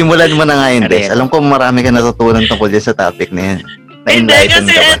 Ayan. Simulan mo na nga yun, Des. Alam ko marami ka natutunan tungkol dyan sa topic na yan. Hindi, Na-enlighten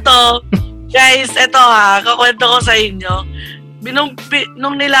kasi ka ba? ito, guys, ito kakwento ko sa inyo.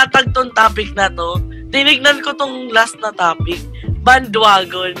 Nung nilatag tong topic na to, tinignan ko tong last na topic,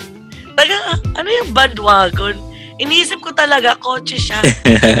 bandwagon. Ano yung bandwagon? Iniisip ko talaga, kotse siya.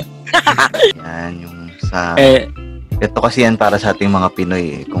 Yan, yung sa... ito kasi yan para sa ating mga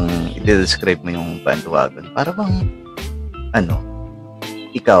Pinoy. Kung i-describe mo yung bandwagon, para bang,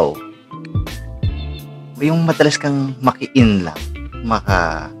 ikaw, yung madalas kang maki-in lang.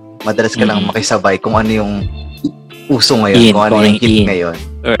 Madalas ka lang makisabay kung ano yung uso ngayon, kung ano yung hit ngayon.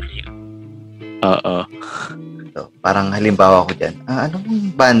 Oo. So, parang halimbawa ko dyan,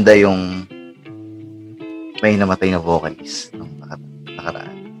 anong banda yung may namatay na vocalist nung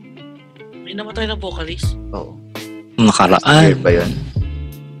nakaraan? May namatay na vocalist? Oo. Nakaraan? Ba yun?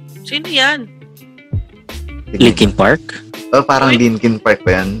 Sino yan? Linkin Park? Parang Linkin Park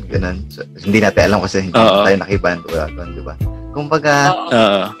ba yan? Ganun. So, hindi natin alam kasi hindi tayo nakibandwagon, di ba? Kumbaga,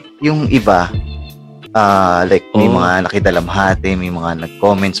 yung iba, like may mga nakidalamhati, may mga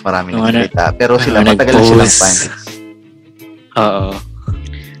nag-comments, marami nagsalita, pero sila matagal na silang fans. Oo.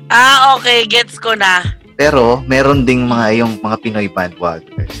 Okay, gets ko na. Pero meron ding yung mga Pinoy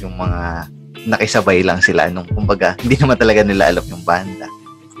bandwagoners, yung mga nakisabay lang sila nung kumbaga hindi naman talaga nila alam yung banda.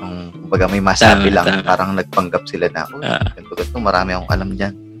 Nung kumbaga may masabi lang, parang nagpanggap sila na, ganito, marami akong alam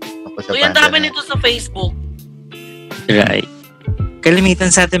diyan. Ang dami nito sa Facebook. Right. Kalimitan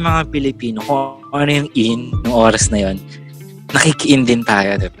sa ating mga Pilipino, kung ano yung nung oras na yon, nakikiin din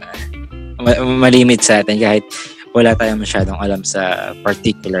tayo, diba? Malimit sa atin kahit wala tayong masyadong alam sa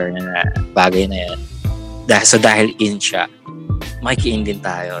particular na bagay na yan. So dahil siya, makikiin din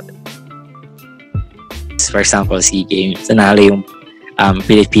tayo. Diba? For example, SEA Games, nanalo yung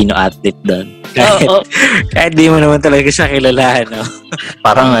Filipino athlete doon. Kahit di mo naman talaga siya kilala, no?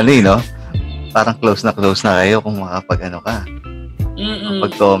 Parang no? Parang close na kayo kung makapag ka.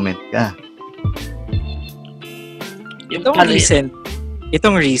 Pag-comment ka.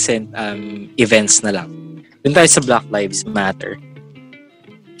 Itong recent events na lang. Doon tayo sa Black Lives Matter.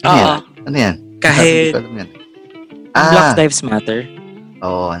 Ano yan? Kahit Black Lives Matter.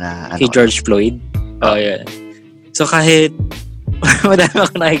 Oo, kay George Floyd. Yun. So kahit madami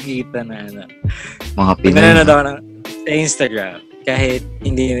ako nakikita na mga Pinoy. Nanonood ako sa Instagram. Kahit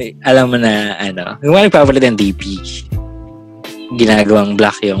hindi alam mo na yung mga nagpapalit ng DP. Ginagawang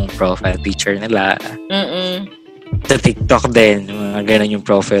black yung profile picture nila. Sa TikTok din, mga ganun yung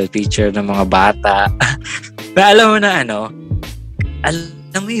profile picture ng mga bata. Na alam mo na alam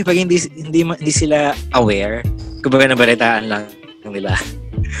mo pag hindi sila aware, kumbaga nabalitaan lang nila.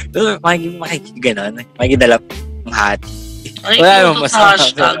 So, makikigano'n, makikidala ng hati. Wala naman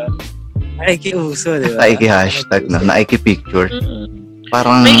hashtag. Nakikiuso, di ba? Naiki-hashtag naiki-picture.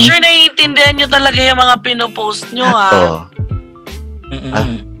 Parang make sure na iintindihan nyo talaga yung mga pinopost nyo, ha? Oo.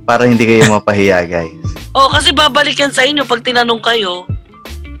 Para hindi kayo mapahiya, guys. Kasi babalikan sa inyo pag tinanong kayo.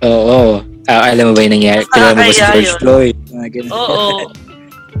 Oo. Alam mo ba yung nangyari? Kilala mo ba si George Floyd? Oo.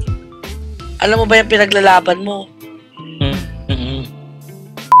 Alam mo ba yung pinaglalaban mo?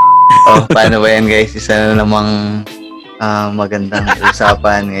 Paano ba yan, guys? Isa na namang magandang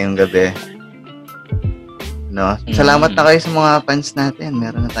usapan ngayong gabi. No? Salamat na kayo sa mga fans natin.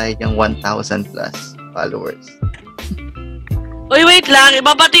 Meron na tayo dyang 1,000 plus followers. Uy, wait lang.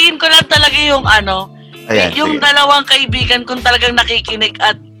 Ibabatiin ko lang talaga yung Ayan, yung dalawang kaibigan kong talagang nakikinig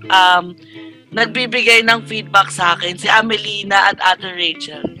at nagbibigay ng feedback sa akin. Si Amelina at Ate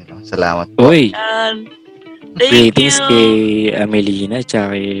Rachel. Salamat po. Uy! Thank Greetings you. kay Amelina at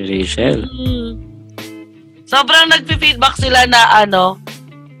kay Rachel. Sobrang nagpi-feedback sila na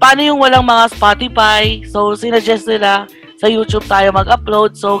paano yung walang mga Spotify. So, sinuggest nila sa YouTube tayo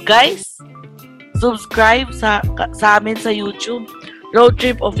mag-upload. So, guys, subscribe sa amin sa YouTube, Road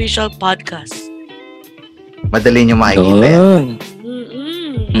Trip Official Podcast. Madali nyo makikita yan.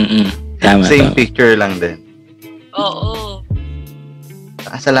 Tama. Same picture lang din. Oo.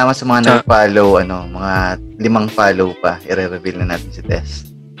 Salamat sa mga nag-follow, mga 5 follow pa. I-reveal na natin si Tess.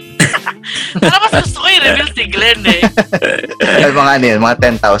 Para mas gusto ko i-reveal si Glenn eh. Ay, mga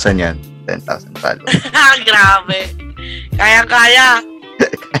 10,000 yan. 10,000 follow. Grabe. Kaya. Kaya.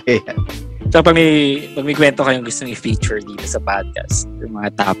 So, pag may kwento kayong gustong i-feature dito sa podcast, yung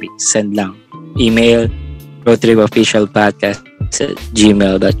mga topics, send lang. Email,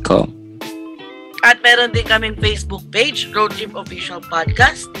 roadtripofficialpodcast@gmail.com. At meron din kaming Facebook page, Road Trip Official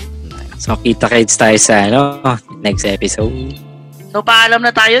Podcast. So, kita-kits tayo sa next episode. So, paalam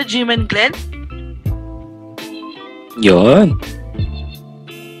na tayo, Jim and Glenn. Yun.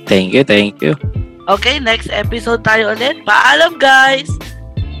 Thank you. Okay, next episode tayo ulit. Paalam, guys!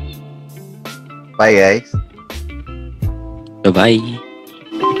 Bye, guys.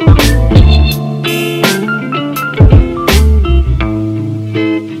 Bye-bye.